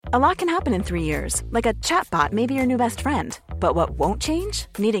A lot can happen in 3 years, like a chatbot may be your new best friend. But what won't change?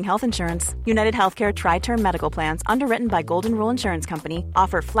 Needing health insurance. United Healthcare Tri-Term Medical Plans, underwritten by Golden Rule Insurance Company,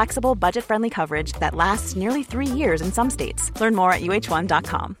 offer flexible, budget-friendly coverage that lasts nearly 3 years in some states. Learn more at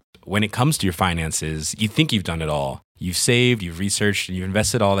uh1.com. When it comes to your finances, you think you've done it all. You've saved, you've researched, and you've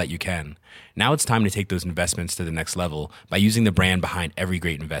invested all that you can. Now it's time to take those investments to the next level by using the brand behind every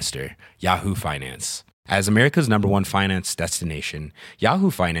great investor, Yahoo Finance. As America's #1 finance destination, Yahoo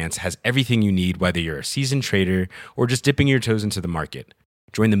Finance has everything you need, whether you're a seasoned trader or just dipping your toes into the market.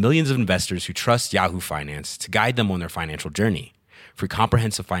 Join the millions of investors who trust Yahoo Finance to guide them on their financial journey. For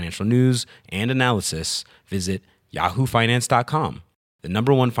comprehensive financial news and analysis, visit yahoofinance.com, the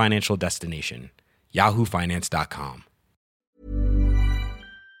 #1 financial destination, yahoofinance.com.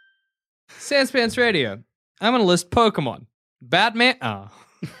 Sanspants Radio. I'm going to list Pokemon. Batman. Oh.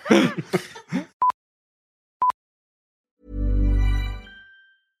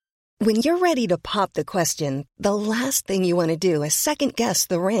 When you're ready to pop the question, the last thing you want to do is second-guess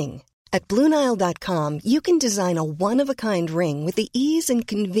the ring. At BlueNile.com, you can design a one-of-a-kind ring with the ease and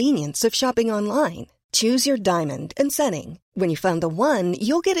convenience of shopping online. Choose your diamond and setting. When you find the one,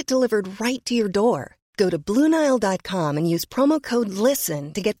 you'll get it delivered right to your door. Go to BlueNile.com and use promo code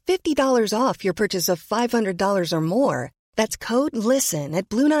LISTEN to get $50 off your purchase of $500 or more. That's code LISTEN at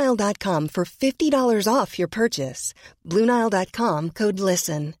BlueNile.com for $50 off your purchase. BlueNile.com, code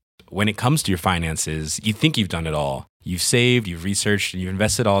LISTEN. When it comes to your finances, you think you've done it all. You've saved, you've researched, and you've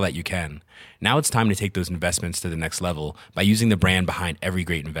invested all that you can. Now it's time to take those investments to the next level by using the brand behind every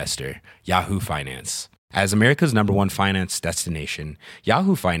great investor, Yahoo Finance. As America's #1 finance destination,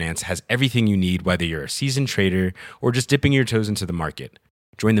 Yahoo Finance has everything you need, whether you're a seasoned trader or just dipping your toes into the market.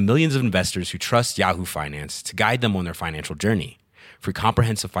 Join the millions of investors who trust Yahoo Finance to guide them on their financial journey. For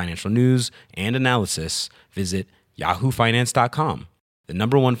comprehensive financial news and analysis, visit yahoofinance.com, the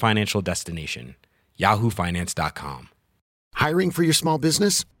 #1 financial destination, yahoofinance.com. Hiring for your small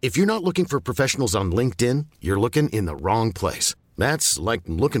business? If you're not looking for professionals on LinkedIn, you're looking in the wrong place. That's like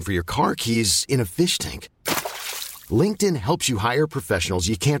looking for your car keys in a fish tank. LinkedIn helps you hire professionals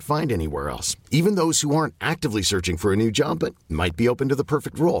you can't find anywhere else, even those who aren't actively searching for a new job but might be open to the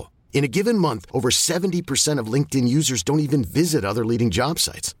perfect role. In a given month, over 70% of LinkedIn users don't even visit other leading job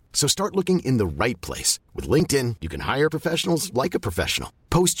sites. So start looking in the right place. With LinkedIn, you can hire professionals like a professional.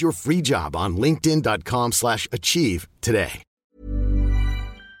 Post your free job on linkedin.com/achieve today.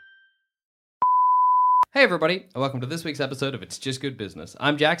 Hey, everybody, and welcome to this week's episode of It's Just Good Business.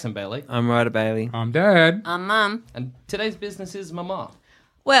 I'm Jackson Bailey. I'm Ryder Bailey. I'm Dad. I'm Mum. And today's business is Mama.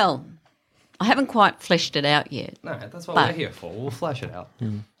 Well, I haven't quite fleshed it out yet. No, that's what we're here for. We'll flesh it out.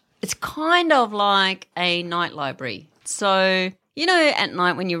 It's kind of like a night library. So, you know, at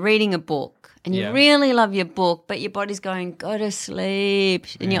night when you're reading a book and you really love your book, but your body's going, go to sleep,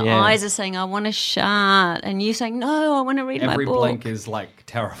 and your eyes are saying, I want to shut, and you're saying, no, I want to read my book. Every blink is like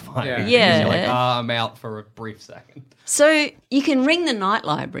terrifying. Yeah. You're like, I'm out for a brief second. So you can ring the night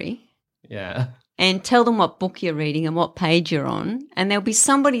library. Yeah. And tell them what book you're reading and what page you're on, and there'll be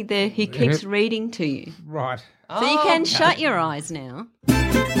somebody there who keeps reading to you. Right. So you can shut your eyes now.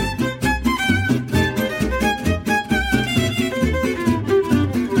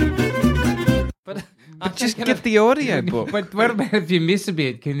 But just get the audio book. But what about if you miss a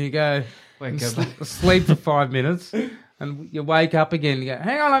bit? Can you go sleep for 5 minutes and you wake up again and you go,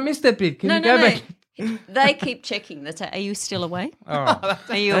 hang on, I missed that bit. Can you go back? They keep checking. They say, are you still awake? Oh.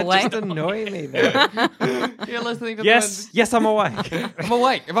 Are you awake? Just annoy me. Though. You're listening to Yes, I'm awake. I'm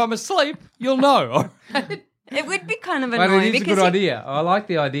awake. If I'm asleep, you'll know. It would be kind of But annoying. it is a good idea. I like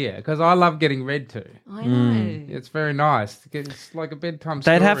the idea because I love getting read to. I know. It's very nice. It's like a bedtime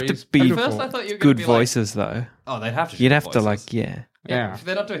story. They'd have to be At first I thought you were good be voices, though. Oh, they'd have to. You'd do have to, voices. Yeah. If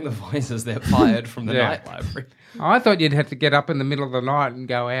they're not doing the voices, they're fired from the night library. I thought you'd have to get up in the middle of the night and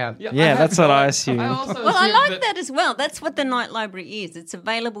go out. Yeah, that's what I assumed. Well, I like that as well. That's what the night library is. It's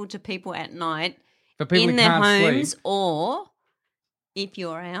available to people at night For people in who their can't homes sleep. or if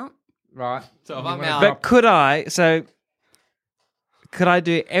you're out. Right. So if You I'm wanna out- But could I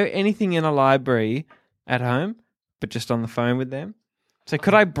do anything in a library at home, but just on the phone with them? So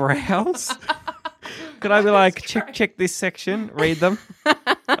could I browse? Could I be like, check this section, read them,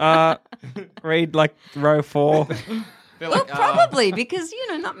 read like row 4, Well, probably because,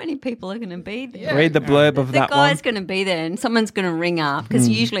 not many people are going to be there. read the blurb of The that guy's one. going to be there and someone's going to ring up because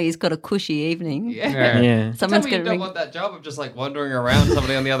usually he's got a cushy evening. Yeah. Someone's Tell me going you to don't ring. want that job of just like wandering around.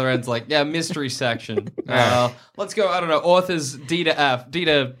 Somebody on the other end's like, mystery section. Let's go, I don't know, authors D to F, D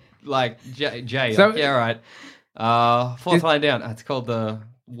to like J. So- Like, yeah, right. Fourth line down. It's called the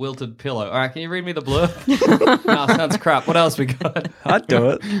wilted pillow. All right, can you read me the blurb? No, sounds crap. What else we got? I'd do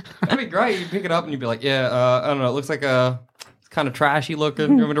it. That'd be great. You pick it up and you'd be like, I don't know. It looks like it's kind of trashy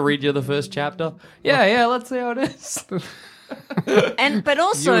looking. You want me to read you the first chapter? Yeah. Let's see how it is. But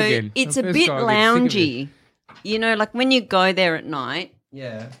also, You again. it's The a first bit guy gets sick of loungy. You know, like when you go there at night,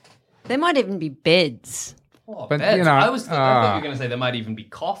 Yeah. there might even be beds. Oh, But, beds. you know, I thought you were going to say there might even be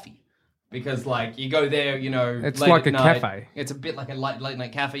coffee. Because, like, you go there, you know, It's late like at a night. cafe. It's a bit like a late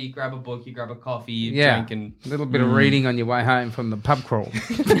night cafe. You grab a book, you grab a coffee, you Yeah, drink, and a little bit of reading on your way home from the pub crawl.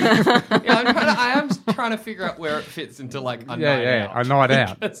 I am trying to figure out where it fits into like a night out. a night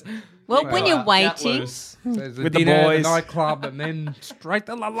out. Because Well, when you're that waiting, loose. There's a With the dinner, boys. the nightclub, and then straight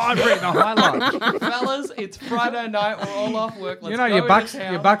to the library in the highlight. Fellas, it's Friday night. We're all off work. Let's You know go your into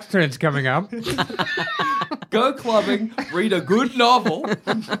bucks town, turn's coming up. go clubbing, read a good novel.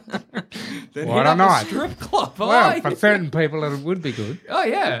 Then What hit a up night. strip club. Well, for certain people, it would be good. Oh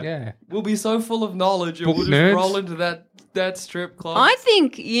yeah, Yeah. We'll be so full of knowledge, and Book we'll just nerds. roll into that strip club. I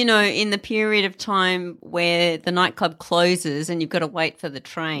think, you know, in the period of time where the nightclub closes and you've got to wait for the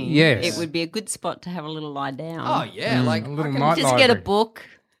train, Yes. it would be a good spot to have a little lie down. Oh yeah, like a little I can night Just library. get a book,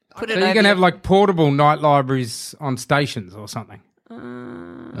 put it So over. you can have your- like portable night libraries on stations or something.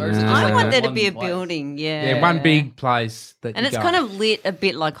 Or is it just I like want a there to one be a place? building, Yeah, one big place that And you it's go. kind of lit a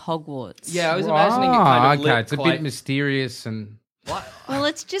bit like Hogwarts. Yeah, I was imagining it kind of okay. lit It's a quite- bit mysterious and Well,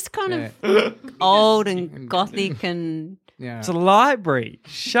 it's just kind of old and gothic and yeah. It's a library.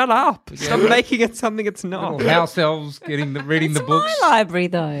 Shut up. Stop making it something it's not. Little house elves reading it's the books. my library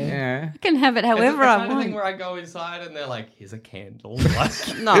though. Yeah. I can have it Is it however the I kind of thing want. where I go inside and they're like, "Here's a candle." Like,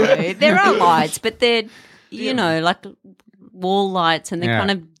 No, there are lights, but they're you know like wall lights, and they're Yeah.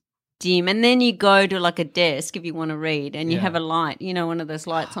 kind of dim. And then you go to like a desk if you want to read, and you Yeah. have a light. You know, one of those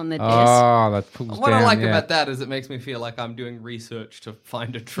lights on the desk. Oh, that pulls what down. I like yeah. about that is it makes me feel like I'm doing research to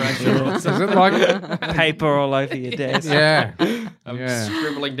find a treasure. or Is something. it like? Paper all over your desk. Yeah. I'm Yeah.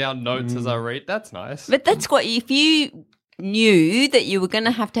 scribbling down notes as I read. That's nice. But that's what if you knew that you were going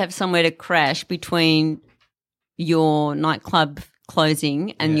to have somewhere to crash between your nightclub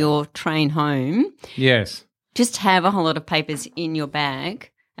closing and your train home. Yes. Just have a whole lot of papers in your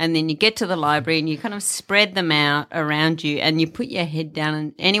bag, and then you get to the library and you kind of spread them out around you, and you put your head down,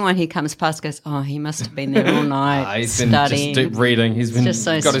 and anyone who comes past goes, "Oh, he must have been there all night He's been studying." just reading. He's been just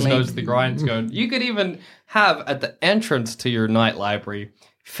so got his sleep. nose to the grindstone. You could even have at the entrance to your night library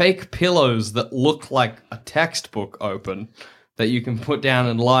fake pillows that look like a textbook open that you can put down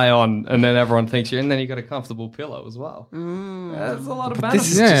and lie on, and then everyone thinks and then you got a comfortable pillow as well. That's a lot of But this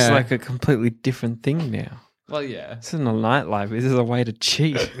benefits. is just Yeah. like a completely different thing now. Well, yeah. This isn't a night library. This is a way to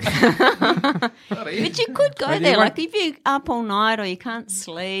cheat. But you could go there, like if you're up all night or you can't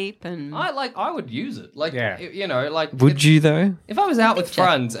sleep, and I would use it. Like, Yeah. you know, like Would you though? if I was out with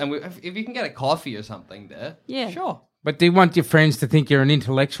friends and if you can get a coffee or something there, Yeah. sure. But do you want your friends to think you're an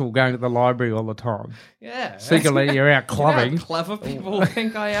intellectual going to the library all the time? Yeah. Secretly, you're out You know how clubbing. clever people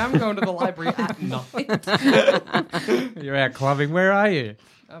think I am going to the library at night. You're out clubbing. Where are you?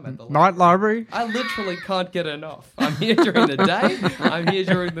 I'm at the Night library? I literally can't get enough. I'm here during the day. I'm here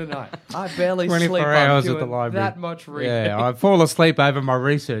during the night. I barely 24 sleep. hours I'm at the doing library. that much reading. Yeah, I fall asleep over my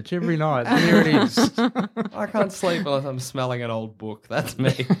research every night. Here it is. I can't sleep unless I'm smelling an old book. That's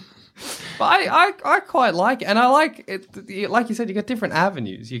me. But I quite like it. And I like it. Like you said, you got different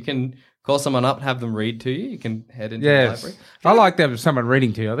avenues. You can call someone up and have them read to you. You can head into the Yes. library. I like to have someone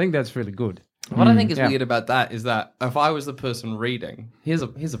reading to you. I think that's really good. What I think is yeah. weird about that is that if I was the person reading, here's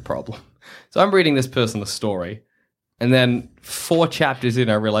a problem. So I'm reading this person a story, and then 4 chapters in,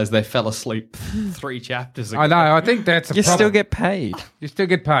 I realize they fell asleep 3 chapters ago. I know. I think that's a You problem. still get paid. You still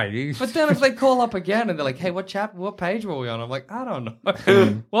get paid. But then if they call up again and they're like, "Hey, what page were we on?" I'm like, "I don't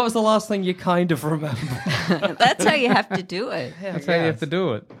know. What was the last thing you kind of remember?" that's how you have to do it. That's how you have to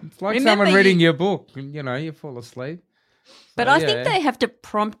do it. It's like Remember someone reading you- your book. And, you fall asleep. But So, I yeah. think they have to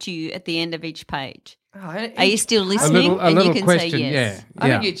prompt you at the end of each page. Oh, Are you still listening? a little and you can question. say yes. I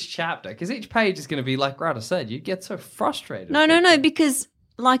Yeah. think each chapter, because each page is going to be like Greta said, you get so frustrated. No, because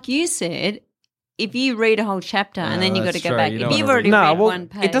like you said, if you read a whole chapter and then you got to that's go true. back, You if don't you've wanna already read- read No, well, one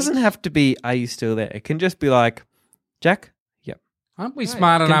page, it doesn't have to be, are you still there? It can just be like, Jack? Yep. Aren't we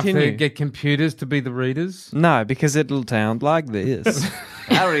smart enough to continue. get computers to be the readers? No, because it'll sound like this.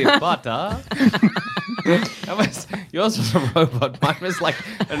 Harry Potter. Yours was a robot. Mine was like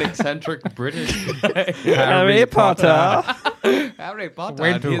an eccentric British guy. Harry Potter. Harry Potter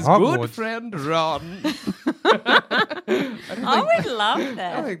Went and to his Hogwarts. good friend Ron. I would love I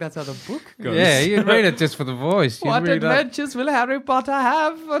that. think that's how the book goes. Yeah, you'd read it just for the voice. You'd What read up. adventures will Harry Potter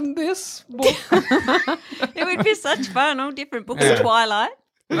have in this book? It would be such fun. All different books. Twilight.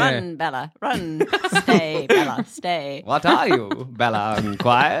 Run, Bella, run. Stay, Bella, stay. What are you, Bella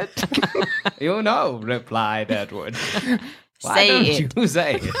Unquiet? You know, replied Edward. Why Say don't it. you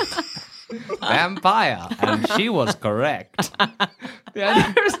say it? Vampire, and she was correct. The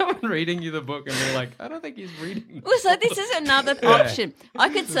idea of someone reading you the book and they're like, I don't think he's reading. Well, so this is another option. I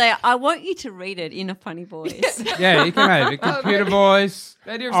could say, I want you to read it in a funny voice. Yeah, you can have it. Computer voice,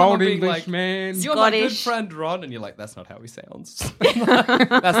 The idea of someone old being English like, man. You're my good Scottish. friend Ron, and you're like, that's not how he sounds.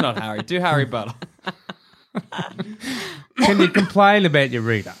 That's not Harry. Do Harry better. Can you complain about your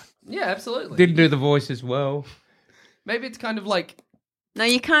reader? Yeah, absolutely. Didn't do the voice as well. Maybe it's kind of like, No,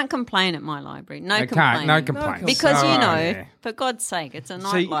 you can't complain at my library. No I complaining. can't. No complaints. Because, Oh, yeah. For God's sake, it's a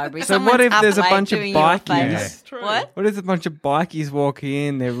night library. so Someone's what if up there's a late bunch of doing you a bikies? favour. What? What if a bunch of bikies walk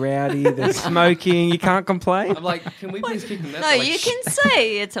in? They're rowdy. They're smoking. You can't complain. I'm like, can we please kick them? No, you can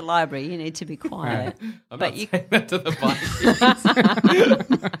say it's a library. You need to be quiet. I'm but not you- saying that to the bike.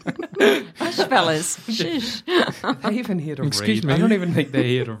 Hush, fellas. Shush. They're even here to Excuse read. me? I don't even think they're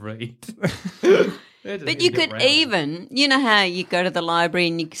here to read. They're just But here you to get could rowdy. even, you know how you go to the library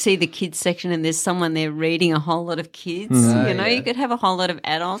and you see the kids section and there's someone there reading a whole lot of kids. You know, yeah. you could have a whole lot of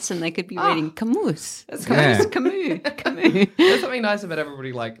adults and they could be reading Camus. That's Yeah. Camus. Camus. There's something nice about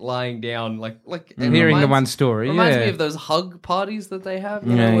everybody like lying down, like it Hearing the reminds- one story. Reminds yeah. me of those hug parties that they have.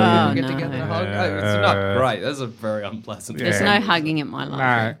 You know, Yeah, where yeah. people get Oh, together and no. hug. Oh, it's not great. That's a very unpleasant. There's thing. no hugging at my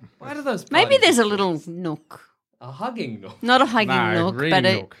library. No, Why do those? Maybe parties there's a exist? little nook. a hugging nook. Not a hugging no, nook, reading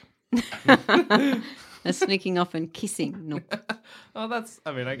but nook. a sneaking off and kissing nook. Oh, that's.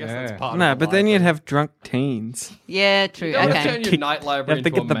 I mean, I guess Yeah. that's part. No, of the but then you'd library. have drunk teens. Yeah, true. You don't have to Okay. turn your night library you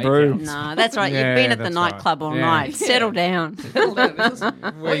have to into get a the makeout. brooms. No, that's right. Yeah, You've been at the that's right. nightclub all Yeah. night. Settle down. Settle down. This is-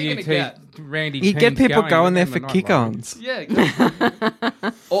 what Where are you you gonna keep get? Randy You get teens people going there in for the nightlibrary. kick-ons. Yeah.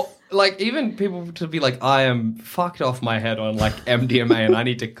 Exactly. Or like even people to be like, I am fucked off my head on like MDMA and I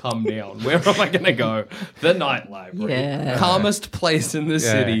need to come down. Where am I going to go? The night library, Yeah. calmest place in the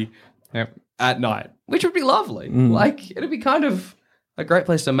city Yep. at night, which would be lovely. Like it'd be kind of a great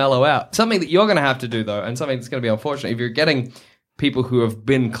place to mellow out. Something that you're going to have to do though, and something that's going to be unfortunate if you're getting people who have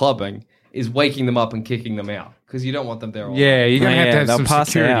been clubbing, is waking them up and kicking them out because you don't want them there all Yeah, you're going to Yeah, have they'll some pass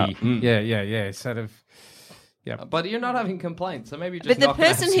security. out. Yeah. Sort of. But you're not having complaints, so maybe you're just But the not gonna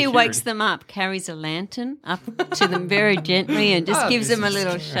have person who wakes security. them up carries a lantern up to them very gently and just gives them a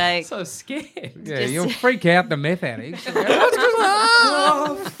little shake. So scared. Yeah, you'll freak out the meth addicts.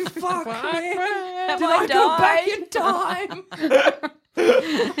 Oh, fuck, man. Have I died? in time?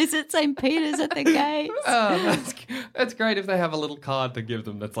 Is it St. Peter's at the gate? Oh, that's great if they have a little card to give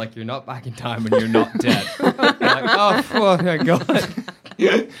them that's like, you're not back in time and you're not dead. You're like, oh, my God.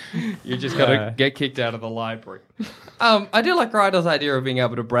 You just got to get kicked out of the library. I do like Ryder's idea of being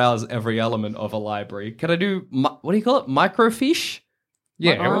able to browse every element of a library. Can I do, what do you call it? Microfiche?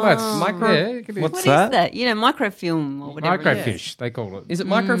 Yeah, well, that's Micro- Yeah, it could be What's What is that? that? You know, microfilm or whatever. it is. microfiche. They call it. Is it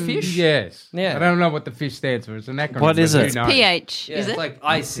microfiche? Yes. Yeah. I don't know what the fish stands for. It's an acronym. What is but it? who knows? PH, Yeah, is it's it? like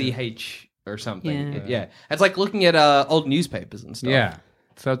ICH or something. Yeah. Yeah. It's like looking at old newspapers and stuff. Yeah.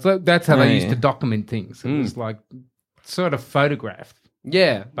 So it's like, that's how they Oh, used yeah. to document things. It was like sort of photographed,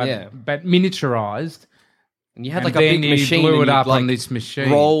 Yeah. but yeah. but miniaturized. And you had And like a then big you machine blew and it you'd, up like, on this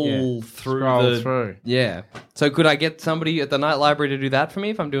machine. roll Yeah. through Scroll the through. Yeah. So could I get somebody at the night library to do that for me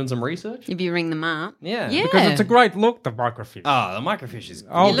if I'm doing some research? If you ring them up. Yeah. Yeah. Because it's a great look, the microfiche. Ah, the microfiche is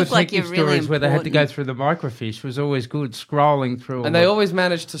Old look like detective you're really stories where they had to go important. through the microfiche was always good, scrolling through. and they always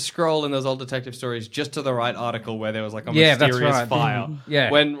managed to scroll in those old detective stories just to the right article where there was like a Yeah, that's mysterious right. file.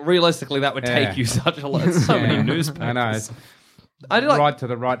 Yeah. When realistically that would Yeah. take you so many Yeah. newspapers. I know. I do like Right to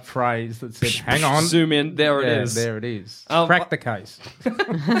the right phrase that said, hang on. zoom in. There Yeah, it is. there it is. wha- Crack the case.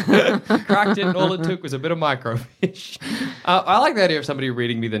 Cracked it, and all it took was a bit of microfiche. I like the idea of somebody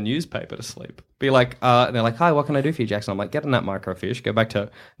reading me the newspaper to sleep. Be like, and they're like, "Hi, what can I do for you, Jackson?" I'm like, "Get in that microfiche. Go back to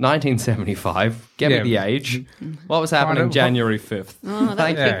 1975. Get Yeah. me the age. What was happening out- January 5th? Oh,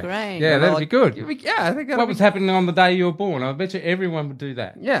 that'd Yeah. be great. Yeah, that'd be good. Yeah, I think that'd What be was happening on the day you were born? I bet you everyone would do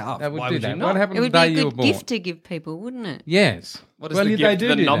that. Yeah, They would why do would you that. not? What happened It the would be day a you were good born? gift to give people, wouldn't it? Yes. What is well, the they gift? do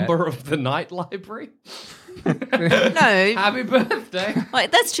The do that. number of the night library? No, Happy birthday.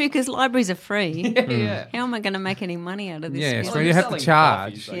 like that's true because libraries are free. Yeah. How am I going to make any money out of this? Yes, business? well, you're you have to selling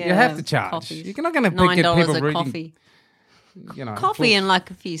charge. coffees, though. You Yeah, have to charge. coffees. You're not going to pick $9 at people a reading, coffee. you know, Coffee books. and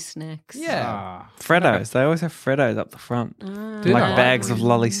like a few snacks. Yeah. Ah. Freddos. They always have Freddos up the front. Do Like they? bags of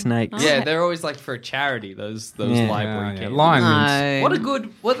lolly snakes. Yeah, they're always like for a charity, those Yeah. library Yeah, candies. Lion mints. No. What a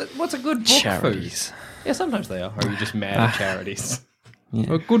good what's a good book Charities. food? Yeah, sometimes they are. Or are you just mad at charities?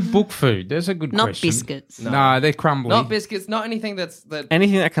 Well, good book food. There's a good Not question. biscuits. No, they're crumbly. Not biscuits, not anything that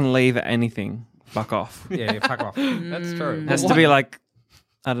Anything that can leave at anything, fuck off. Yeah, fuck off. that's true. Has to be like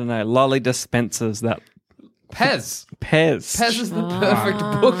I don't know, lolly dispensers that Pez. Pez. Pez is the perfect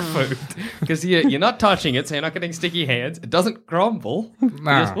book food because you're not touching it, so you're not getting sticky hands. It doesn't crumble. You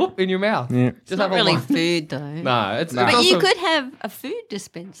just whoop in your mouth. Yeah. Just Not really food, though. No, it's But also, you could have a food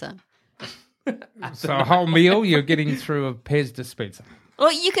dispenser. So a whole meal you're getting through a Pez dispenser.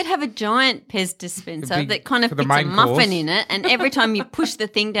 Or you could have a giant Pez dispenser big- that kind of for the fits a main muffin course. in it, and every time you push the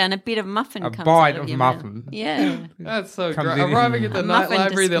thing down, a bit of muffin A comes bite out of of your muffin. mouth. Yeah. That's so Comes great. in Arriving at the A night muffin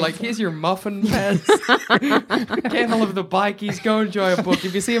library, they're like, dispenser. here's your muffin, Pez. Candle of the bikies, go enjoy a book.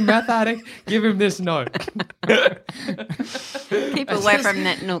 If you see a meth addict, give him this note. Keep away from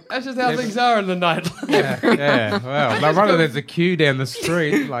that nook. That's just how things are in the night library. Yeah. Well, no wonder there's a queue down the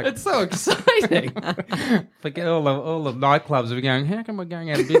street. Like, It's so exciting. forget all the nightclubs are going, how come we're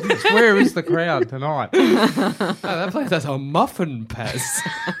going out of business? Where is the crowd tonight? Oh, that place has a muffin, Pez.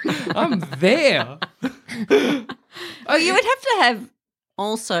 I'm there. Oh, you would have to have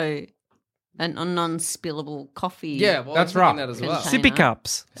also a non-spillable coffee. Yeah, well, That's I'm thinking right. that as well. Container. Sippy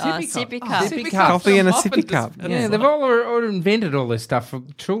cups. Sippy cup. Sippy cup. Coffee in a Muffin sippy cup. dispenser. Yeah, they've all invented all this stuff for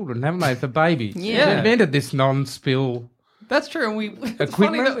children, haven't they? For babies. Yeah. They invented this non-spill. That's true, and it's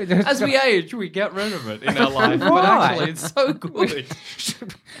Equipment? funny that as we age, we get rid of it in our life. But Why? actually, it's so good.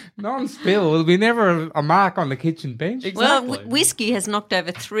 Non-spill. There'll be never a mark on the kitchen bench. Well, Exactly. whiskey has knocked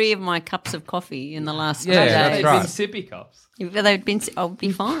over 3 of my cups of coffee in the last Yeah, 2 that's days. They've right. been sippy cups. If they'd been, I'll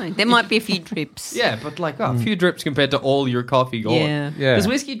be fine. There might be a few drips. Yeah, but like a few drips compared to all your coffee gone. Yeah. Yeah. Does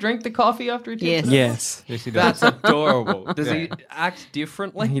Whiskey drink the coffee after he Yes. takes it? Yes. Yes, he does. That's adorable. Does he act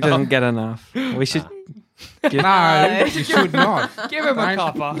differently? He doesn't get enough. We should. No, you should not. Give him a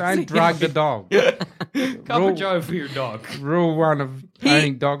Don't, cuppa. don't drug the dog. Cup Rule- of Joe for your dog. Rule 1 of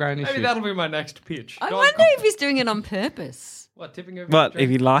owning dog ownership. Maybe that'll be my next pitch. I Dog wonder cup. if he's doing it on purpose. What, tipping over But your if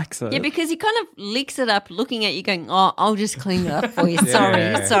he likes it. Yeah, because he kind of licks it up, looking at you, going, "Oh, I'll just clean it up for you. Sorry,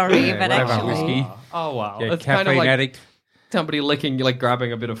 Yeah, sorry, yeah, but whatever, actually, whiskey. Oh, wow. Yeah, That's caffeine kind of like addict. somebody licking, like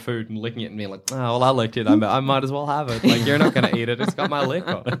grabbing a bit of food and licking it and being like, oh, well, I licked it. I might as well have it. Like, you're not going to eat it. It's got my lick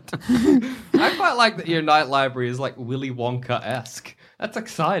on it. I quite like that your night library is like Willy Wonka-esque. That's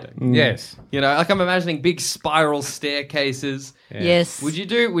exciting. Yes. You know, like I'm imagining big spiral staircases. yes." Would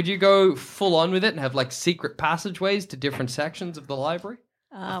you go full on with it and have like secret passageways to different sections of the library?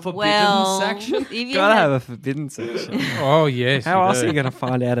 Forbidden well, section? if you Gotta had- have a forbidden section. Oh, yes. How you else do. are you going to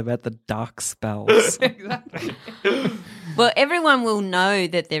find out about the dark spells? Exactly. well, everyone will know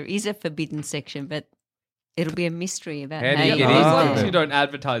that there is a forbidden section, but it'll be a mystery about How how, do you you get get into As it? long as you don't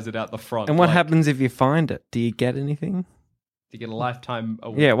advertise it out the front. And what like, happens if you find it? Do you get anything? You get a lifetime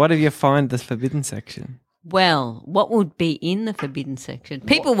award. Yeah, what if you find the forbidden section? Well, what would be in the forbidden section?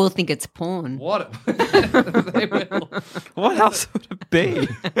 People will think it's porn. What? They will. What else would it be?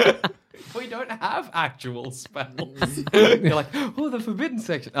 We don't have actual spells. You're like, oh, the forbidden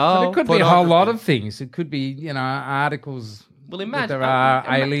section. But Oh, it could be a whole lot pornography. of things. It could be, articles Well, that imagine there are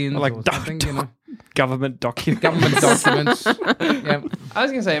ima- aliens Like or something, Government documents. government documents. Yep. I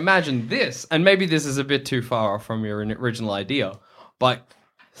was going to say, imagine this, and maybe this is a bit too far from your original idea, but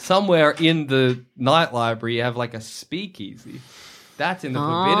somewhere in the night library you have like a speakeasy. That's in the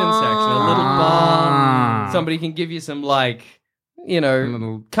forbidden section. A little bar. Somebody can give you some like,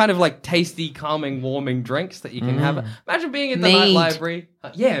 little- kind of like tasty, calming, warming drinks that you can have. Imagine being at the night Mead. library.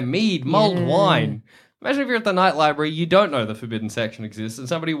 Mead, mulled wine. Imagine if you're at the night library, you don't know the forbidden section exists, and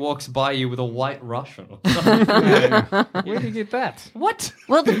somebody walks by you with a white Russian. Or something. Where do you get that? What?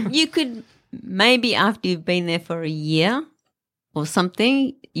 Well, you could maybe after you've been there for a year or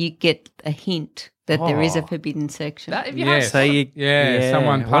something, you get a hint that there is a forbidden section. That, if you Yes. have So you,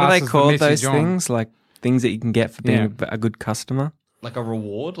 someone what do they passes the call those message on. things? Like things that you can get for being Yeah. a good customer? like a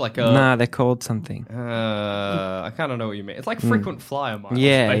reward, like a. Nah, they're called something. I kind of know what you mean. It's like frequent flyer miles.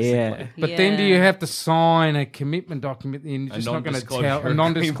 Yeah, basically. yeah. But then do you Yeah. have to sign a commitment document? You're just not going to non-disclosure tell a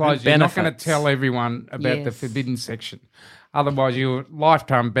non-disclosure. agreement. You're not going to Benefits. tell everyone about the Yes. forbidden section. Otherwise, you're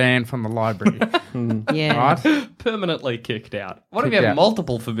lifetime banned from the library. Yeah. Right? Permanently kicked out. What if Kicked you have out.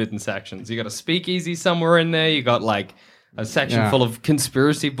 multiple forbidden sections? You got a speakeasy somewhere in there. You got like a section Yeah. full of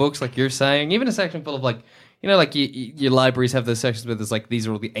conspiracy books, like you're saying. Even a section full of like. Like your libraries have those sections where there's like these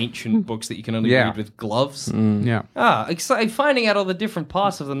are all the ancient books that you can only Yeah. read with gloves. Yeah. Finding out all the different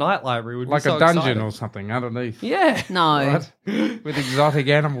parts of the night librry would Like be so a dungeon exciting. or something underneath. Yeah. No. Right? With exotic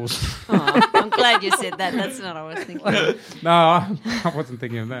animals. Oh, I'm glad you said that. That's not what I was thinking. No, I wasn't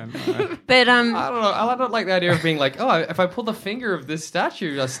thinking of that. No. But I don't know. I don't like the idea of being like, oh, if I pull the finger of this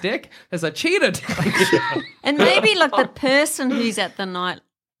statue, a stick, there's a cheetah down here. and maybe like the person who's at the night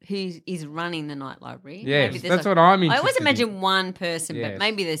who is running the night library. Yes, Maybe there's that's what I'm I always interested in. imagine one person, Yes. but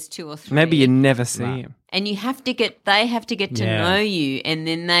maybe there's 2 or 3. Maybe you never see him. And they have to get to Yeah. know you, and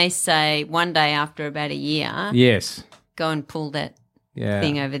then they say one day after about a year, Yes. go and pull that Yeah.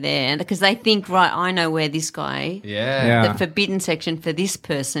 thing over there, and because they think, right, I know where this guy, Yeah. the forbidden section for this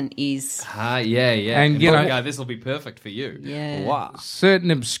person is. Yeah. And, you know- this will be perfect for you. Yeah. Wow.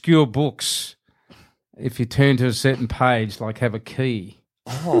 Certain obscure books, if you turn to a certain page, like have a key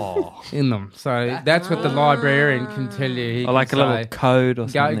in them. So that's what the librarian can tell you. He Or like a can little say, code or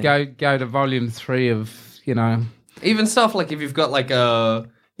something. go to volume 3 of, Even stuff like if you've got like a,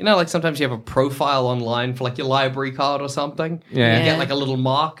 like sometimes you have a profile online for like your library card or something. Yeah. You get like a little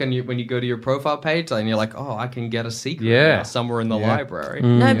mark, and when you go to your profile page, and you're like, oh, I can get a secret Yeah. now somewhere in the Yeah. library.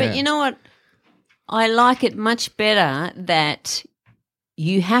 No, but you know what? I like it much better that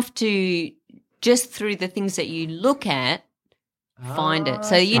you have to, just through the things that you look at, find it.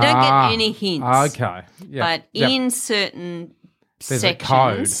 So you don't get any hints. Okay. Yeah. But in certain There's a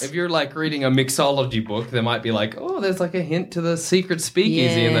code. sections. If you're like reading a mixology book, there might be like, oh, there's like a hint to the secret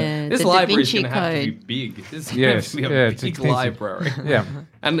speakeasy. Yeah, And this the Da library is Vinci going to have to be Code. big. This is Yes, going to be yeah, a it's big expensive. library. Yeah.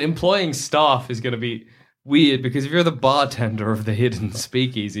 And employing staff is going to be weird because if you're the bartender of the hidden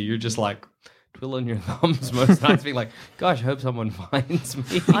speakeasy, you're just like twiddling your thumbs most nights, being like, gosh, I hope someone finds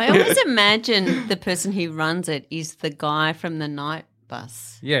me. I always imagine the person who runs it is the guy from the night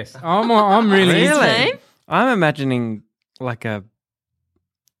bus. Yes. I'm really into Really? it. I'm imagining like a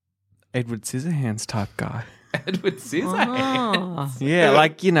Edward Scissorhands type guy. Edward Scissorhands. Oh. Yeah,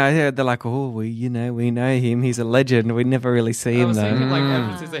 like, they're like, oh, we know him. He's a legend. We never really see I him was though. thinking like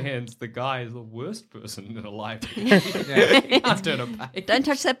Edward Scissorhands, the guy is the worst person in a library. He can't turn a page. Don't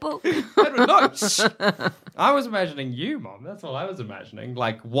touch that book. Edward, no, shh. I was imagining you, Mom. That's what I was imagining.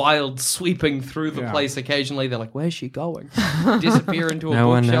 Like wild sweeping through the Yeah. place occasionally. They're like, where's she going? Disappear into a No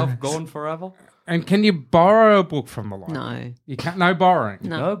one bookshelf, knows. gone forever? And can you borrow a book from the library? No. You can't. No borrowing.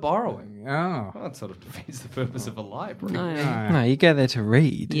 No borrowing. Oh. Well, that sort of defeats the purpose of a library. No. No, you go there to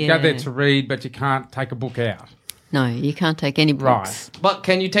read. You Yeah. go there to read, but you can't take a book out. No, you can't take any books. But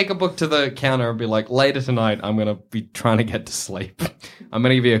can you take a book to the counter and be like, later tonight, I'm going to be trying to get to sleep. I'm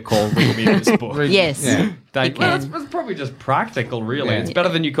going to give you a call. Read me this book. Yes. Yeah. Thank You well, can. it's probably just practical, really. Yeah. It's better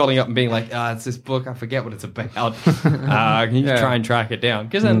than you calling up and being like, it's this book. I forget what it's about. Can you Yeah. try and track it down?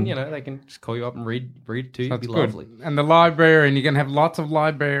 Because then, they can just call you up and read it to you. It'd That's be good. lovely. And the librarian, you're going to have lots of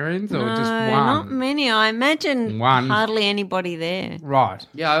librarians or just No, one? not many. I imagine One. hardly anybody there. Right.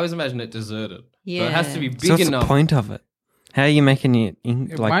 Yeah, I always imagine it deserted. So Yeah. it has to be big So what's enough. the point of it? How are you making it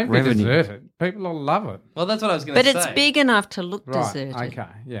It like won't revenue? be deserted. People will love it. Well, that's what I was going to But say. it's big enough to look Right. deserted. Okay.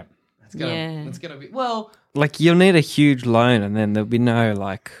 Yeah. It's gonna, Yeah. It's going to be, well, Like you'll need a huge loan, and then there'll be no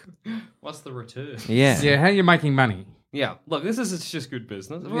like, what's the return? yeah. Yeah. How are you making money? Yeah, look, this is it's just good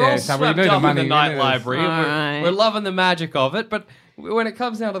business. We're Yeah, all so we swept need the up money, in we the night need it. library. All We're, right. we're loving the magic of it, but when it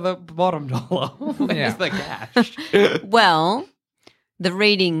comes down to the bottom dollar, where's Yeah. the cash? Well, the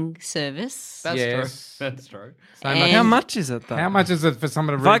reading service. That's Yes. true. That's true. So And- much, How much is it though? how much is it for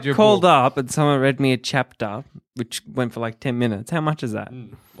someone to If read I your called book? up and someone read me a chapter, which went for like 10 minutes, how much is that?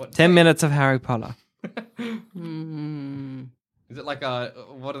 What, 10 minutes of Harry Potter. Is it like a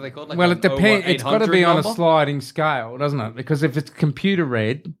what are they called? Like Well, an it depends. It's got to 0800 be on a number? sliding scale, doesn't it? Because if it's computer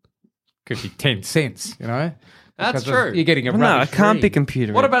read, could be 10 cents, That's Because true. You're getting a Well, no, it rubbish can't be read.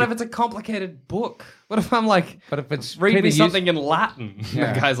 computer. What read, about but- if it's a complicated book? What if I'm like, But if it's read Peter me Use- something in Latin?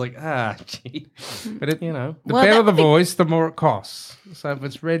 Yeah. The guy's like, gee, But it, you know. the Well, better that the would be- voice, the more it costs. So if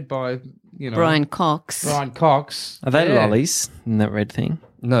it's read by, Brian Cox. Brian Cox, Are they yeah. lollies in that red thing?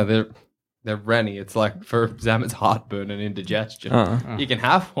 No, they're Rennie. It's like for Zamet's heartburn and indigestion. Uh-uh. You can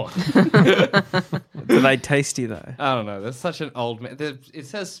have one. Are they tasty though? I don't know. There's such an old man. It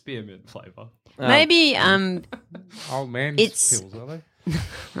says spearmint flavor. Maybe Old man's It's- pills, are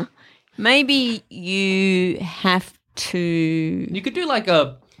they? maybe you have to You could do like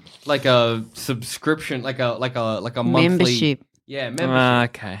a subscription, like a monthly membership. Yeah,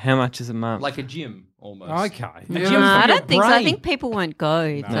 membership. Okay, how much is a month? Like a gym almost. Okay. A Yeah. gym for I your don't think so. I brain. think people won't go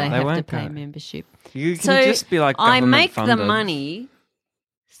if No, they they have to won't pay go. membership. you can So just be like I government make funded. the money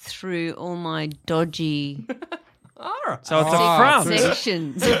through all my dodgy All right. So it's Oh, a front.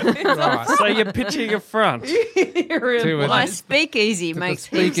 sections. Right. So you're pitching a front. You're in My My speakeasy makes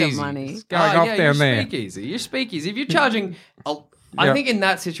heaps of money. It's going off down you're there. Speakeasy. You're speakeasy. If you're charging, I Yeah. think in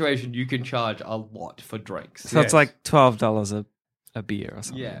that situation you can charge a lot for drinks. So it's like $12 a beer or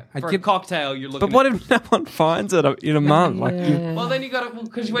something. Yeah, I for a get- cocktail you're looking. But what at, if no one finds it in a month? Like you, Well, then you got to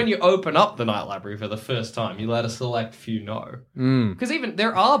because when you open up the night library for the first time, you let a select few know. Mm. Because even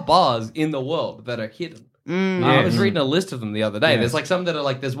there are bars in the world that are hidden. I was reading a list of them the other day. Yeah. There's like some that are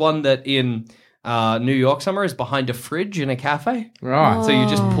like, there's one that in New York somewhere is behind a fridge in a cafe. Right. So you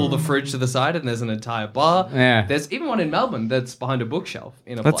just pull the fridge to the side and there's an entire bar. Yeah. There's even one in Melbourne that's behind a bookshelf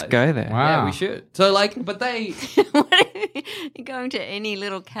in a Let's place. go there. Wow. Yeah, we should. So like, but they... You're going to any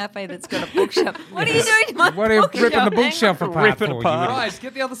little cafe that's got a bookshelf. What are you doing to my What are you bookshelf? ripping the bookshelf apart Rip it for? apart. Guys,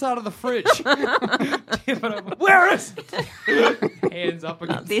 get the other side of the fridge. Tip it over. Where is it? Hands up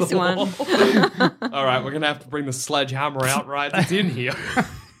against this the one. wall. All right, we're going to have to bring the sledgehammer out right it's in here.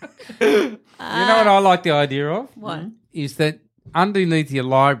 You know what I like the idea of? What? Is that underneath your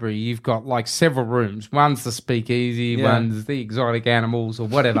library, you've got like several rooms. One's the speakeasy, one's the exotic animals or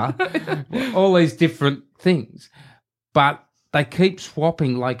whatever. All these different things. But they keep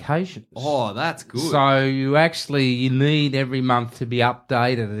swapping locations. Oh, that's good. So you need every month to be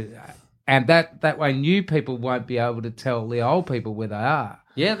updated. And that way new people won't be able to tell the old people where they are.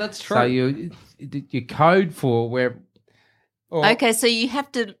 Yeah, that's true. So you code for where... Okay, so you have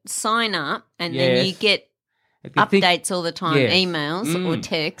to sign up and then Yes. you get if you think- updates all the time, Yes. emails or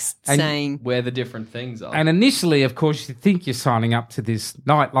texts And- saying, Where the different things are. And initially, of course, you think you're signing up to this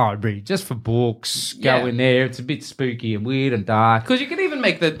night library just for books. Go Yeah. in there. It's a bit spooky and weird and dark. Because you could even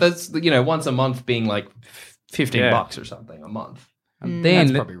make that's once a month being like $15 or something a month. And then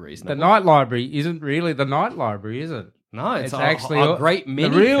That's probably reasonable. The night library isn't really the night library, is it? No, it's actually a great mini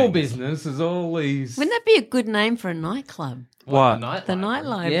The real thing. business is all these. wouldn't that be a good name for a nightclub? What? The night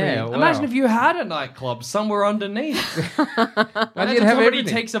library. Yeah, well, Imagine if you had a nightclub somewhere underneath. Imagine you'd have somebody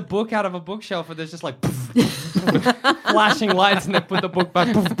everything. takes a book out of a bookshelf and there's just like flashing lights and they put the book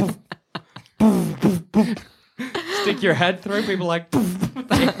back. Stick your head through. People like,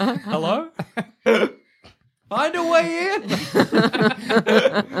 hello? Find a way in.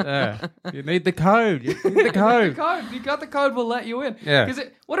 You need the code. You need the code. Code. You got the code, we'll let you in. Yeah. Because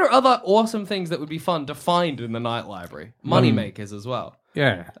what are other awesome things that would be fun to find in the night library? Money makers as well.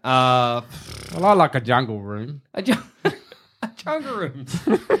 Yeah. Uh, Well, I like a jungle room. a jungle room.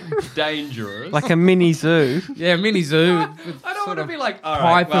 Dangerous. Like a mini zoo. Yeah, mini zoo. I don't want to be like, all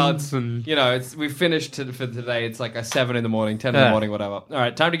right, well, pythons it's, and- we've finished for today. It's like 7 in the morning, 10 in the morning, whatever. All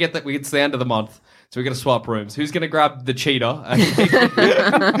right, time to get that. It's the end of the month. So we're going to swap rooms. Who's going to grab the cheetah and take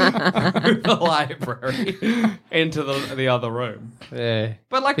it through the library into the other room? Yeah.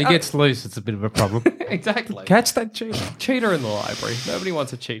 But like, If he gets loose, it's a bit of a problem. exactly. Catch that cheetah. Cheetah in the library. Nobody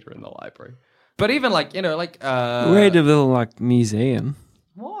wants a cheetah in the library. But even like, We had a little like museum.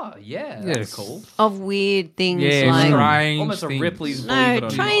 what? Yeah, Yes. that's cool. Of weird things Yeah, like... strange Almost things. a Ripley's No, Believe It or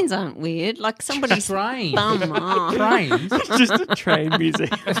Not. trains aren't weird. Like somebody's Strange. thumb. Oh. Trains. Just a train museum.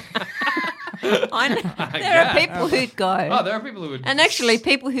 I know. There are people who'd go. Oh, there are people who would. And actually,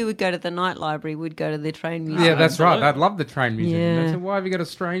 people who would go to the night library would go to the train museum. Yeah, that's right. Absolutely. I'd love the train museum. Yeah. I said, why have you got a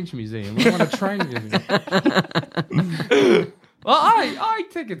strange museum? We want a train museum. Well, I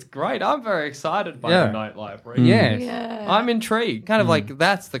think it's great. I'm very excited by Yeah. the night library. Yes. Yeah. I'm intrigued. Kind of like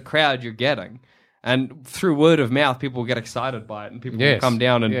that's the crowd you're getting. And through word of mouth, people will get excited by it and people will Yes. come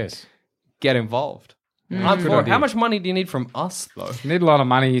down and Yes. get involved. I'm Good for it. idea. How much money do you need from us, though? You need a lot of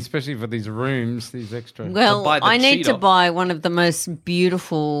money, especially for these rooms, these extra. Well, buy the I need to cheetah. buy one of the most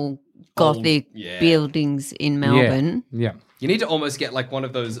beautiful Gothic yeah. buildings in Melbourne. Yeah. You need to almost get like one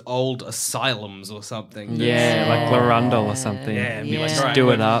of those old asylums or something. Yeah, like Glorundle or something. Yeah, and be like, Yeah. all right, Do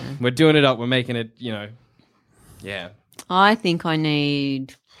it up. We're doing it up. We're making it, yeah. I think I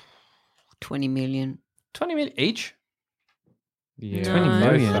need 20 million. 20 million each? Yeah. 20 No,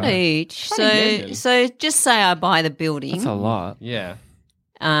 million. not each. 20 million. So just say I buy the building. That's a lot. Yeah.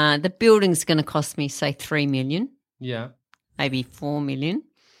 The building's going to cost me, say, 3 million, Yeah. maybe 4 million.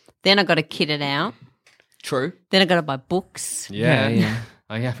 Then I got to kit it out. True. Then I got to buy books. Yeah. Yeah.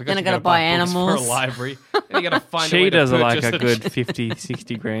 Oh, yeah, I forgot Then I you gotta gotta buy books animals. for a library. Then you gotta find a way to Cheetahs are like purchase a good 50,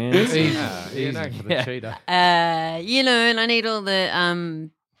 60 grand. Easy, Yeah, easy know, for the yeah. cheetah. And I need all the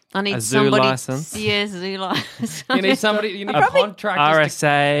I need A zoo somebody. license? Yeah, zoo license. You need somebody. You need Probably contractors.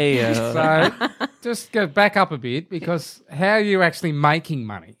 RSA. So just go back up a bit because how are you actually making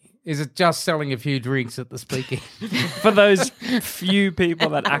money? Is it just selling a few drinks at the speaking? for those few people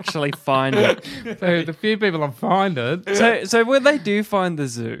that actually find it. So the few people that find it, So when they do find the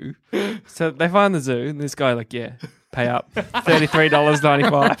zoo, so they find the zoo, and this guy like, yeah, pay up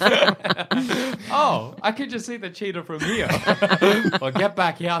 $33.95. Oh, I could just see the cheetah from here. Well, get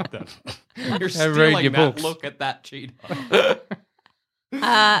back out then. You're read stealing your that books. look at that cheetah.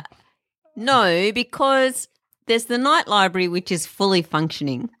 No, because there's the night library, which is fully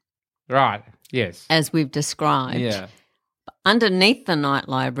functioning, right? Yes. as we've described. Yeah. Underneath the night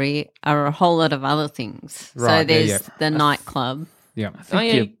library are a whole lot of other things. So Right, yeah, there's yeah. the nightclub. Yeah. Oh,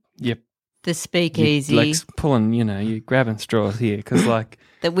 yeah. You're The speakeasy, Like pulling, you're grabbing straws here because, like,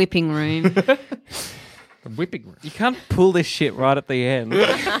 the whipping room. The whipping room. you can't pull this shit right at the end.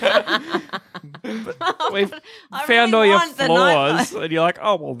 We've found all your want the flaws, and you're like,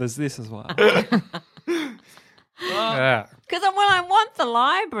 oh, well, there's this as well. Yeah. Because I want the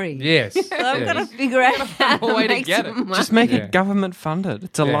library. Yes. So I've got to figure out how a way to to make get some it. money. Just make Yeah. it government funded.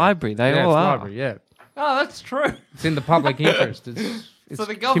 It's a Yeah. library. They Yeah, all it's are. library, yeah. Oh, that's true. It's in the public interest. It's So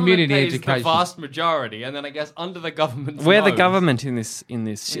the government community pays education. the vast majorry, and then I guess under the government's We're the nose- government in this.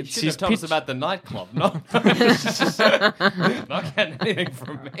 You Shit. should have told us about the nightclub. No, not getting anything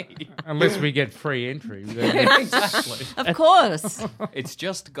from me. Unless we get free entry. Exactly. Of course. It's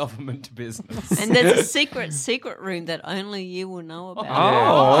just government business. And there's a secret room that only you will know about.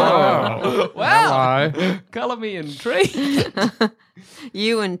 Oh. Wow. Hello. Colour me intrigued.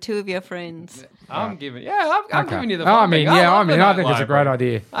 You and two of your friends. I'm giving. Yeah, I'm Okay. giving you the. Oh, I funding. mean, yeah, love the I think it's a great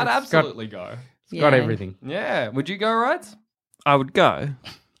library. idea. I'd It's absolutely go. got Yeah. everything. Yeah. Would you go, Rides? I would go.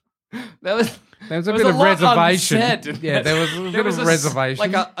 There was. There was a There bit was of lot reservation. unsaid. Yeah, there was a There bit was of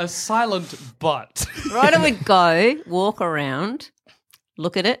reservation. like a silent but. Right, I would go, walk around,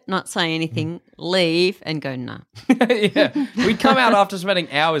 look at it, not say anything, leave, and go, nah. Yeah. We'd come out after spending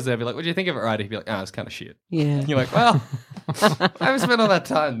hours there, be like, what do you think of it, Rides? He'd be like, oh, it's kind of shit. Yeah. You're like, well, I haven't spent all that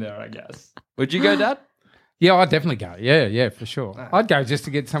time there, I guess. Would you go, Dad? Yeah, I'd definitely go. Yeah, for sure. I'd go just to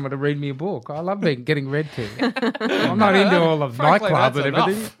get someone to read me a book. I love getting read to. I'm not into all of Frankly, nightclub that's and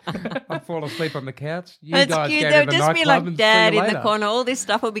everything. I'd fall asleep on the couch. You It's guys cute. go There'll to the just be nightclub like and Dad see you in the later. corner. All this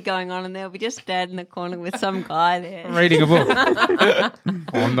stuff will be going on, and there'll be just Dad in the corner with some guy there. Reading a book.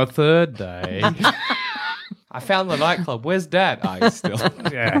 On the third day. I found the nightclub. Where's Dad? Oh, he's still,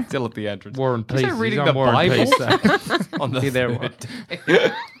 Yeah. still at the entrance. War and Was Peace. he reading He's on the War and Bible? Peace, so. On the Be there third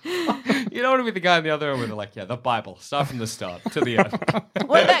day. You don't want to be the guy in the other room where they're like, yeah, the Bible. Start from the start to the end.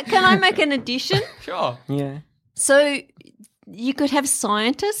 What about, can I make an addition? Sure. Yeah. So you could have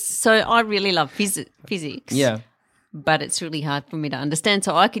scientists. So I really love physics. But it's really hard for me to understand.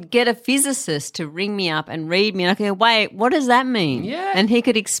 So I could get a physicist to ring me up and read me. And I could go, wait, what does that mean? Yeah. And he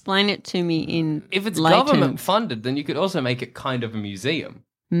could explain it to me in If it's lay government terms. funded, then you could also make it kind of a museum.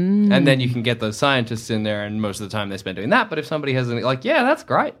 And then you can get those scientists in there, and most of the time they spend doing that. But if somebody has any, like, yeah, that's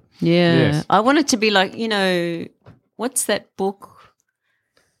great. Yeah. Yes. I want it to be like, what's that book?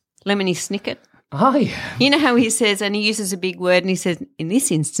 Lemony Snicket. Oh, yeah. You know how he says, and he uses a big word, and he says, in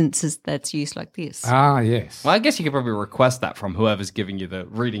this instance, that's used like this. Ah, yes. Well, I guess you could probably request that from whoever's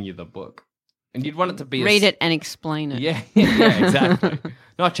reading you the book. And you'd want it to be Read it and explain it. Yeah, exactly.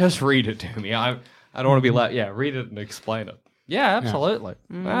 Not just read it to me. I don't want to be like, read it and explain it. Yeah, absolutely.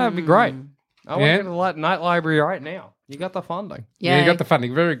 That'd be great. I want Yeah. to go to the night library right now. You got the funding. Yeah, you got the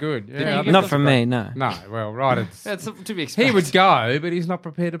funding. Very good. Yeah, you get Not this for me, no. No, well, right. It's, It's to be expected. he would go, but he's not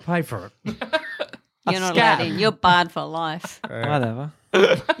prepared to pay for it. You're not allowed in. You're barred for life. Whatever.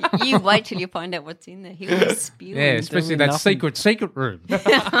 You wait till you find out what's in there. He'll be spewing. Yeah, especially that secret room.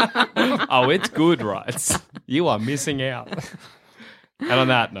 Oh, it's good, right? You are missing out. And on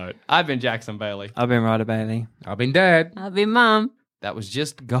that note, I've been Jackson Bailey. I've been Ryder Bailey. I've been Dad. I'll be Mum. That was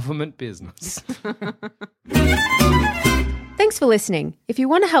just government business. Thanks for listening. If you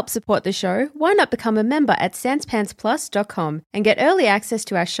want to help support the show, why not become a member at sanspantsplus.com and get early access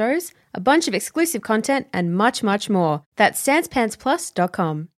to our shows, a bunch of exclusive content, and much, much more. That's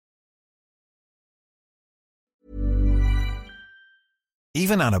sanspantsplus.com.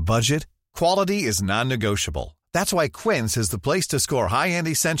 Even on a budget, quality is non-negotiable. That's why Quince is the place to score high-end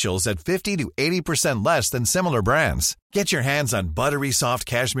essentials at 50 to 80% less than similar brands. Get your hands on buttery soft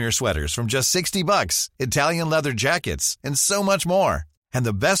cashmere sweaters from just $60, Italian leather jackets, and so much more. And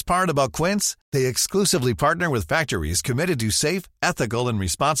the best part about Quince, they exclusively partner with factories committed to safe, ethical, and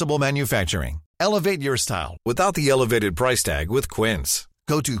responsible manufacturing. Elevate your style without the elevated price tag with Quince.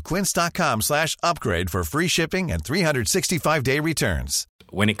 Go to quince.com/upgrade for free shipping and 365-day returns.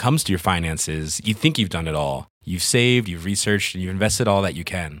 When it comes to your finances, you think you've done it all. You've saved, you've researched, and you've invested all that you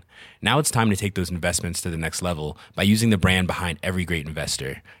can. Now it's time to take those investments to the next level by using the brand behind every great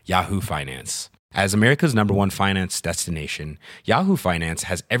investor, Yahoo Finance. As America's #1 finance destination, Yahoo Finance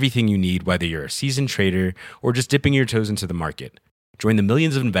has everything you need, whether you're a seasoned trader or just dipping your toes into the market. Join the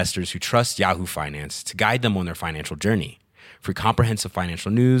millions of investors who trust Yahoo Finance to guide them on their financial journey. For comprehensive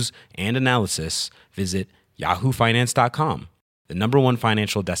financial news and analysis, visit yahoofinance.com. The #1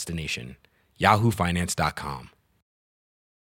 financial destination, yahoofinance.com.